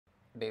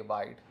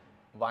divide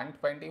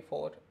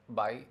 124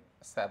 by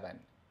 7.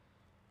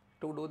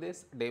 To do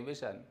this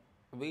division,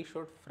 we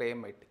should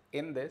frame it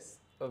in this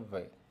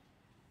way.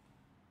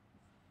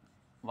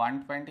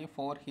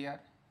 124 here,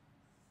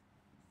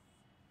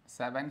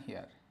 7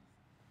 here.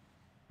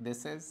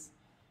 This is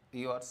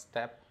your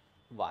step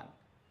 1.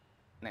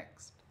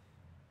 Next,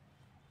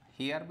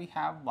 here we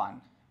have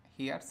 1,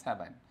 here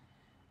 7.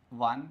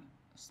 1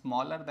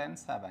 smaller than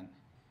 7.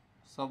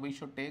 So we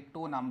should take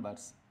two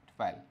numbers,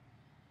 12.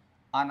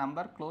 A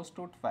number close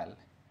to 12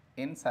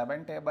 in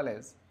 7 table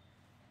is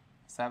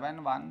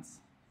 7 ones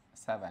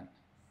 7.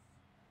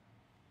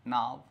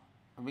 Now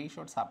we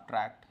should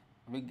subtract,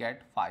 we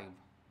get 5.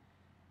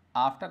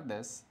 After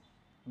this,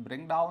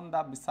 bring down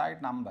the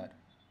beside number,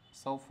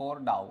 so 4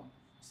 down,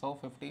 so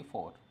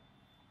 54.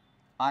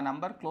 A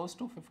number close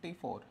to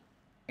 54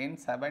 in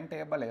 7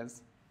 table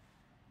is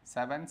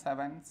 7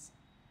 sevens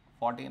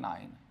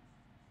 49.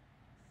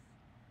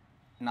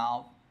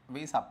 Now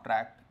we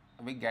subtract,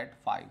 we get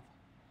 5.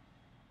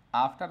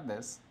 After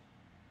this,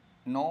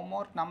 no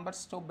more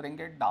numbers to bring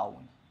it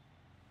down.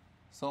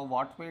 So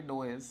what we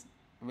do is,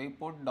 we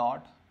put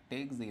dot,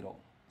 take 0,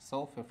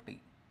 so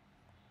 50.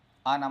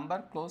 A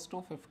number close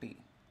to 50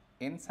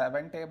 in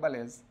 7 table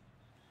is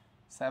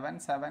 7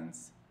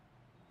 sevens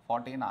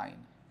 49.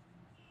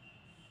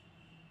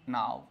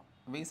 Now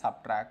we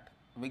subtract,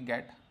 we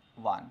get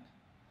 1.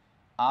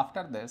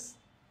 After this,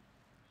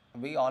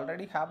 we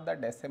already have the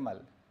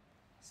decimal,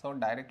 so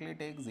directly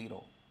take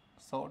 0,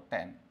 so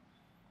 10.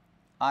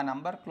 A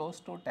number close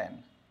to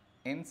 10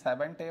 in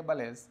 7 table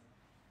is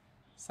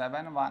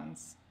 7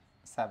 ones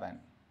 7.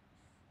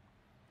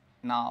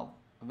 Now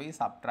we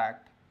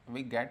subtract,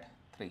 we get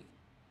 3.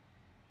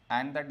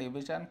 And the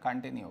division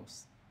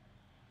continues.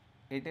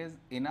 It is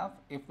enough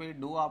if we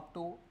do up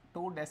to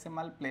 2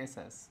 decimal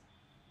places.